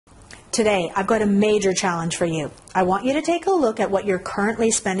Today, I've got a major challenge for you. I want you to take a look at what you're currently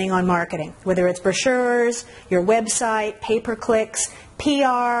spending on marketing, whether it's brochures, your website, pay-per-clicks,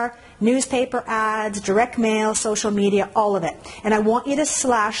 PR, newspaper ads, direct mail, social media, all of it. And I want you to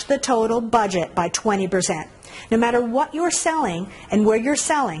slash the total budget by 20%. No matter what you're selling and where you're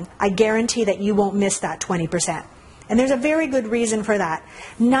selling, I guarantee that you won't miss that 20%. And there's a very good reason for that.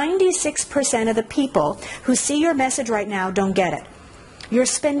 96% of the people who see your message right now don't get it. You're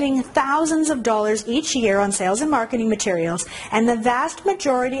spending thousands of dollars each year on sales and marketing materials, and the vast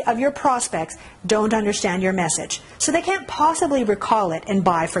majority of your prospects don't understand your message. So they can't possibly recall it and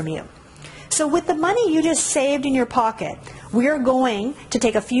buy from you. So with the money you just saved in your pocket, we're going to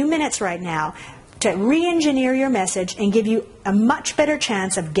take a few minutes right now to re-engineer your message and give you a much better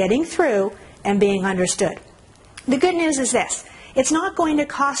chance of getting through and being understood. The good news is this. It's not going to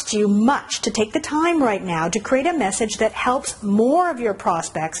cost you much to take the time right now to create a message that helps more of your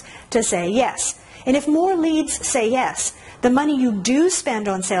prospects to say yes. And if more leads say yes, the money you do spend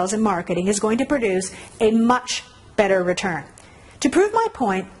on sales and marketing is going to produce a much better return. To prove my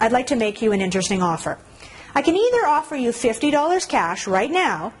point, I'd like to make you an interesting offer. I can either offer you $50 cash right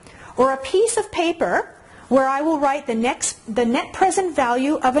now, or a piece of paper where I will write the net present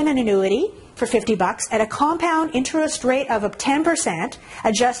value of an annuity for $50 at a compound interest rate of 10%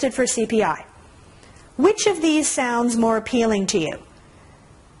 adjusted for CPI. Which of these sounds more appealing to you?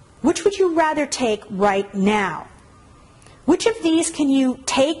 Which would you rather take right now? Which of these can you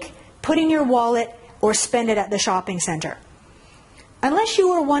take, put in your wallet, or spend it at the shopping center? Unless you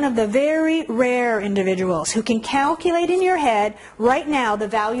are one of the very rare individuals who can calculate in your head right now the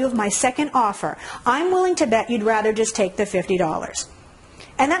value of my second offer, I'm willing to bet you'd rather just take the $50.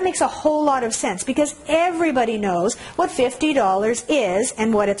 And that makes a whole lot of sense because everybody knows what $50 is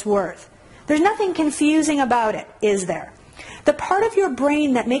and what it's worth. There's nothing confusing about it, is there? The part of your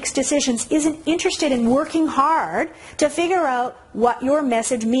brain that makes decisions isn't interested in working hard to figure out what your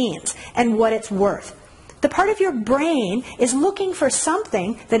message means and what it's worth. The part of your brain is looking for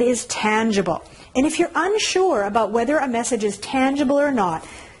something that is tangible. And if you're unsure about whether a message is tangible or not,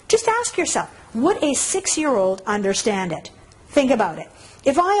 just ask yourself, would a 6-year-old understand it? Think about it.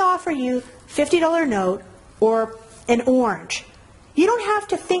 If I offer you a $50 note or an orange, you don't have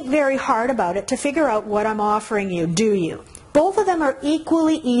to think very hard about it to figure out what I'm offering you, do you? Both of them are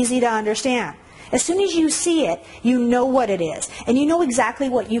equally easy to understand. As soon as you see it, you know what it is, and you know exactly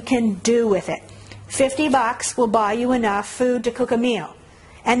what you can do with it. $50 will buy you enough food to cook a meal.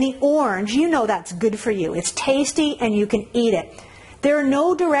 And the orange, you know that's good for you. It's tasty and you can eat it. There are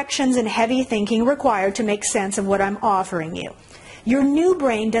no directions and heavy thinking required to make sense of what I'm offering you. Your new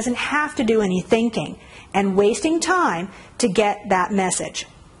brain doesn't have to do any thinking and wasting time to get that message.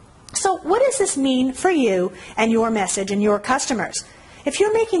 So what does this mean for you and your message and your customers? If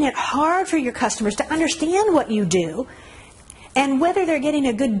you're making it hard for your customers to understand what you do and whether they're getting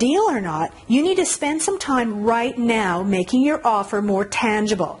a good deal or not, you need to spend some time right now making your offer more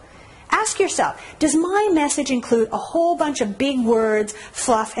tangible. Ask yourself, does my message include a whole bunch of big words,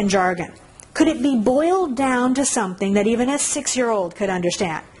 fluff, and jargon? Could it be boiled down to something that even a 6-year-old could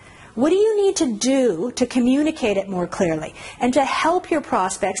understand? What do you need to do to communicate it more clearly and to help your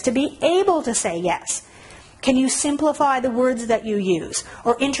prospects to be able to say yes? Can you simplify the words that you use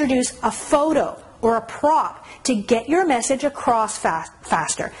or introduce a photo or a prop to get your message across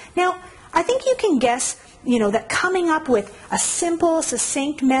faster? Now, I think you can guess that coming up with a simple,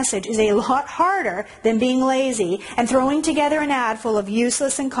 succinct message is a lot harder than being lazy and throwing together an ad full of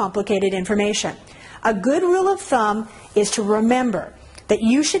useless and complicated information. A good rule of thumb is to remember that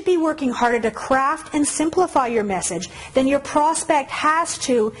you should be working harder to craft and simplify your message than your prospect has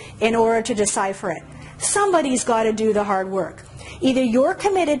to in order to decipher it. Somebody's got to do the hard work. Either you're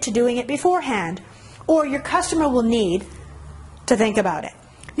committed to doing it beforehand, or your customer will need to think about it.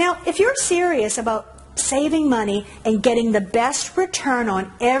 Now, if you're serious about saving money and getting the best return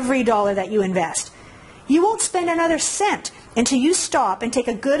on every dollar that you invest, you won't spend another cent until you stop and take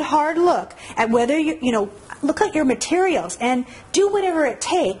a good hard look at whether look at your materials and do whatever it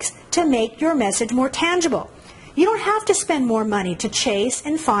takes to make your message more tangible. You don't have to spend more money to chase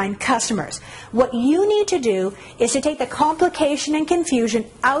and find customers. What you need to do is to take the complication and confusion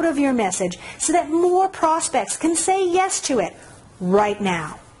out of your message so that more prospects can say yes to it right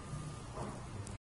now.